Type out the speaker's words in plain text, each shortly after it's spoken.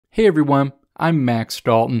Hey everyone, I'm Max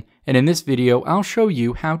Dalton, and in this video I'll show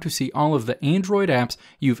you how to see all of the Android apps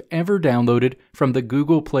you've ever downloaded from the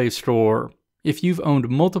Google Play Store. If you've owned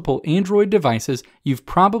multiple Android devices, you've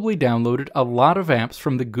probably downloaded a lot of apps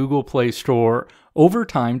from the Google Play Store, over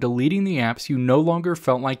time deleting the apps you no longer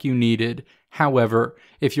felt like you needed. However,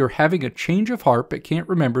 if you're having a change of heart but can't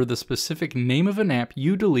remember the specific name of an app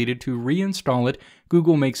you deleted to reinstall it,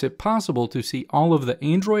 Google makes it possible to see all of the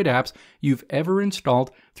Android apps you've ever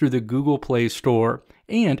installed through the Google Play Store,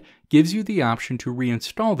 and gives you the option to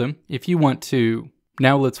reinstall them if you want to.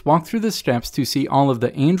 Now let's walk through the steps to see all of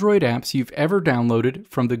the Android apps you've ever downloaded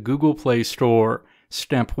from the Google Play Store.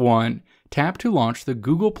 Step 1. Tap to launch the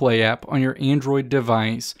Google Play app on your Android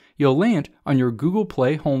device. You'll land on your Google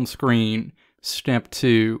Play home screen. Step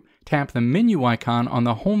 2. Tap the menu icon on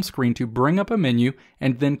the home screen to bring up a menu,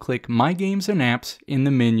 and then click My Games and Apps in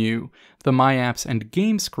the menu. The My Apps and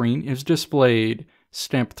Games screen is displayed.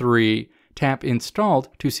 Step 3. Tap Installed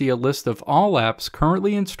to see a list of all apps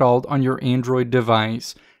currently installed on your Android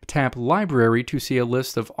device. Tap Library to see a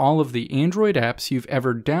list of all of the Android apps you've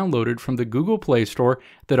ever downloaded from the Google Play Store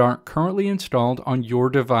that aren't currently installed on your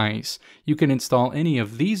device. You can install any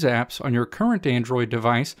of these apps on your current Android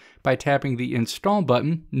device by tapping the Install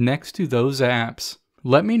button next to those apps.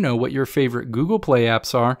 Let me know what your favorite Google Play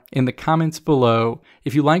apps are in the comments below.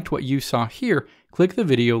 If you liked what you saw here, click the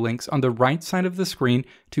video links on the right side of the screen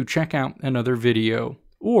to check out another video.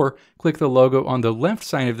 Or click the logo on the left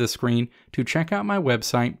side of the screen to check out my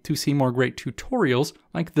website to see more great tutorials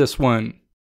like this one.